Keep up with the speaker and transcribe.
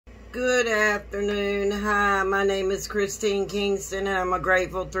Good afternoon. Hi, my name is Christine Kingston, and I'm a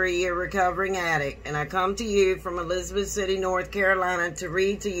grateful 3-year recovering addict. And I come to you from Elizabeth City, North Carolina, to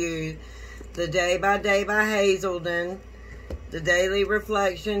read to you the Day by Day by Hazelden, the Daily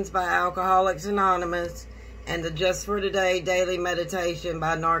Reflections by Alcoholics Anonymous, and the Just for Today Daily Meditation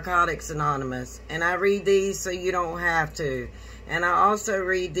by Narcotics Anonymous. And I read these so you don't have to. And I also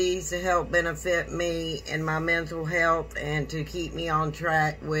read these to help benefit me and my mental health and to keep me on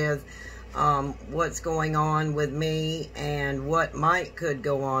track with what's going on with me and what could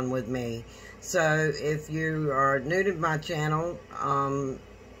go on with me. So if you are new to my channel,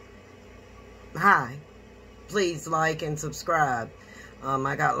 hi. Please like and subscribe.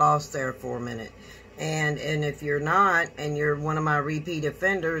 I got lost there for a minute. And if you're not, and you're one of my repeat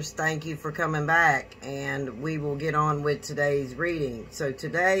offenders, thank you for coming back, and we will get on with today's reading. So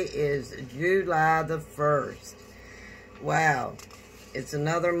today is July the 1st. Wow, it's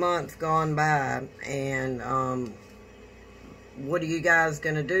another month gone by, and what are you guys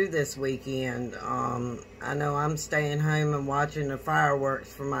going to do this weekend? I know I'm staying home and watching the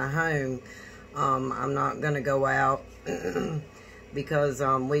fireworks from my home. I'm not going to go out because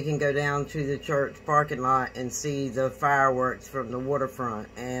we can go down to the church parking lot and see the fireworks from the waterfront.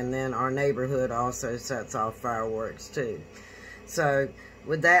 And then our neighborhood also sets off fireworks too. So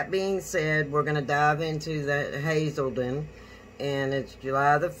with that being said, we're going to dive into the Hazelden. And it's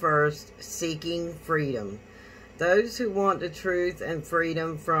July the 1st, Seeking Freedom. Those who want the truth and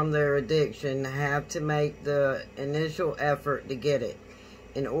freedom from their addiction have to make the initial effort to get it.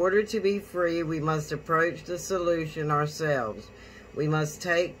 In order to be free, we must approach the solution ourselves. We must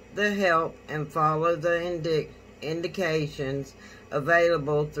take the help and follow the indications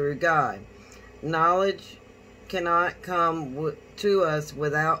available through God. Knowledge cannot come to us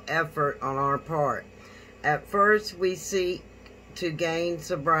without effort on our part. At first, we seek to gain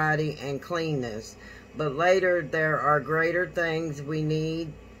sobriety and cleanness, but later there are greater things we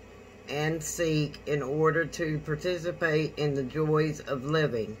need and seek in order to participate in the joys of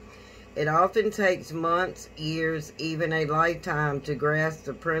living. It often takes months, years, even a lifetime to grasp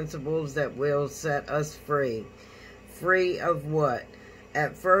the principles that will set us free. Free of what?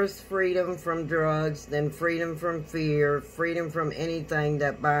 At first, freedom from drugs, then freedom from fear, freedom from anything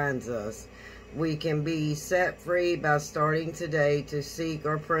that binds us. We can be set free by starting today to seek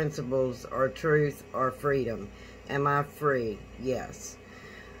our principles, our truth, our freedom. Am I free? Yes.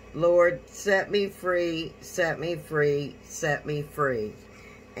 Lord, set me free, set me free, set me free.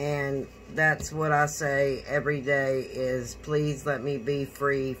 And that's what I say every day is, please let me be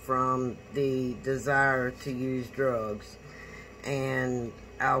free from the desire to use drugs and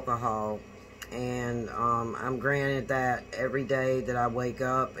alcohol. And I'm granted that every day that I wake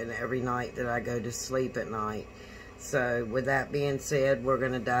up and every night that I go to sleep at night. So with that being said, we're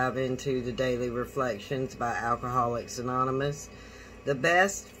going to dive into the Daily Reflections by Alcoholics Anonymous. The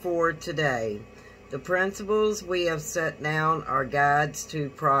best for today. The principles we have set down are guides to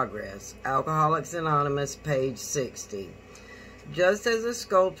progress. Alcoholics Anonymous, page 60. Just as a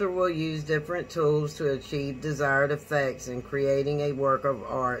sculptor will use different tools to achieve desired effects in creating a work of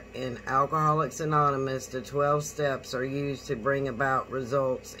art, in Alcoholics Anonymous, the 12 steps are used to bring about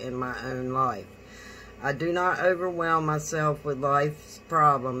results in my own life. I do not overwhelm myself with life's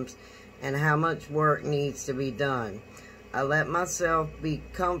problems and how much work needs to be done. I let myself be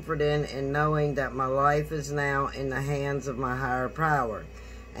comforted in knowing that my life is now in the hands of my higher power,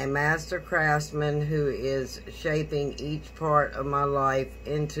 a master craftsman who is shaping each part of my life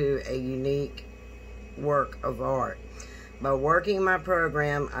into a unique work of art. By working my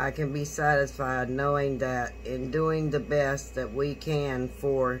program, I can be satisfied knowing that in doing the best that we can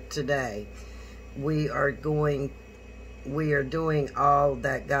for today, we are doing all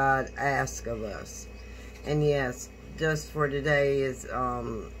that God asks of us. And yes, just for today is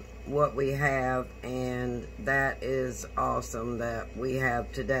what we have, and that is awesome that we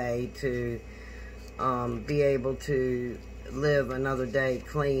have today to be able to live another day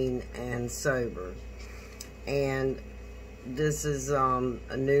clean and sober. And this is a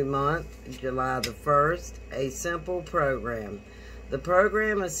new month, July the 1st, a simple program. The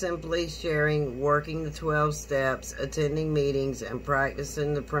program is simply sharing, working the 12 steps, attending meetings, and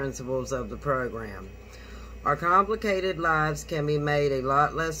practicing the principles of the program. Our complicated lives can be made a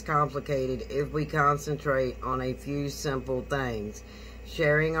lot less complicated if we concentrate on a few simple things.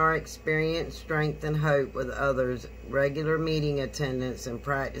 Sharing our experience, strength, and hope with others, regular meeting attendance, and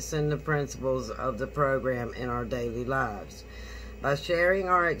practicing the principles of the program in our daily lives. By sharing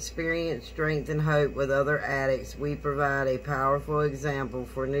our experience, strength, and hope with other addicts, we provide a powerful example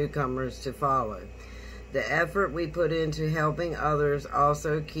for newcomers to follow. The effort we put into helping others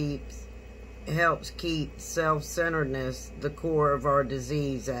also helps keep self-centeredness, the core of our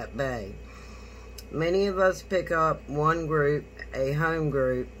disease, at bay. Many of us pick up one group, a home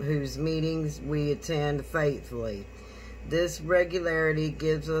group, whose meetings we attend faithfully. This regularity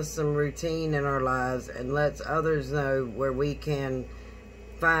gives us some routine in our lives and lets others know where they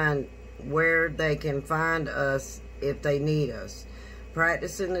can find us if they need us.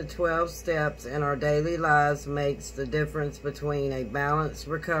 Practicing the 12 steps in our daily lives makes the difference between a balanced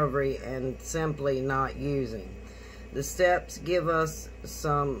recovery and simply not using. The steps give us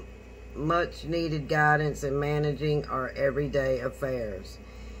some much needed guidance in managing our everyday affairs.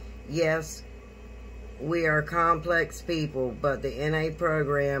 Yes, we are complex people, but the NA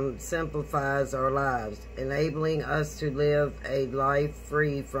program simplifies our lives, enabling us to live a life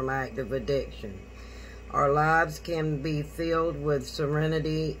free from active addiction. Our lives can be filled with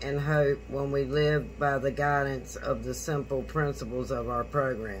serenity and hope when we live by the guidance of the simple principles of our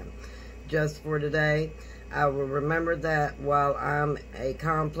program. Just for today, I will remember that while I'm a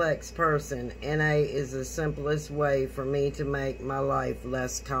complex person, NA is the simplest way for me to make my life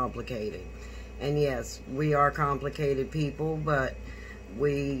less complicated. And yes, we are complicated people, but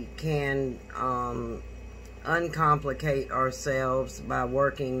we can uncomplicate ourselves by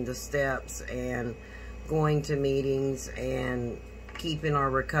working the steps and going to meetings and keeping our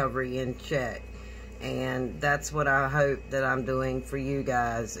recovery in check. And that's what I hope that I'm doing for you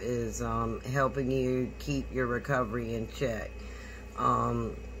guys, is helping you keep your recovery in check.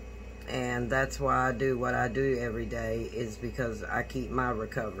 And that's why I do what I do every day, is because I keep my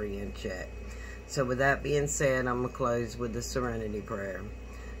recovery in check. So with that being said, I'm going to close with the serenity prayer.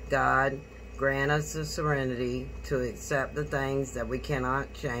 God, grant us the serenity to accept the things that we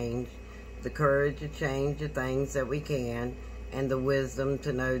cannot change, the courage to change the things that we can, and the wisdom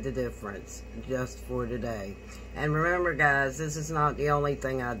to know the difference, just for today. And remember, guys, this is not the only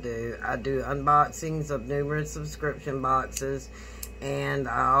thing I do. I do unboxings of numerous subscription boxes, and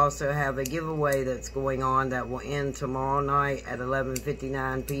I also have a giveaway that's going on that will end tomorrow night at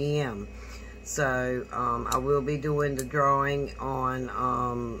 11:59 p.m. So I will be doing the drawing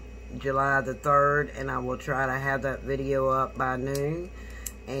on July the 3rd, and I will try to have that video up by noon.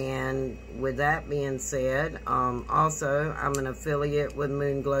 And with that being said, also I'm an affiliate with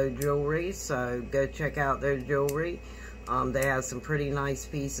Moonglow Jewelry, so go check out their jewelry. They have some pretty nice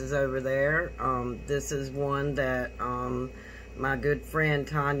pieces over there. This is one that my good friend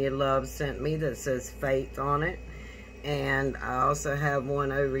Tanya Love sent me that says Faith on it. And I also have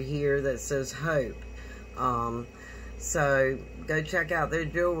one over here that says Hope. So go check out their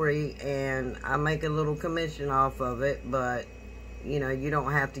jewelry, and I make a little commission off of it, but you know, you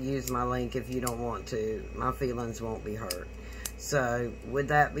don't have to use my link if you don't want to. My feelings won't be hurt. So with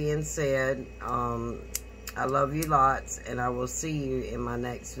that being said, I love you lots, and I will see you in my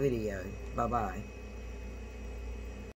next video. Bye-bye.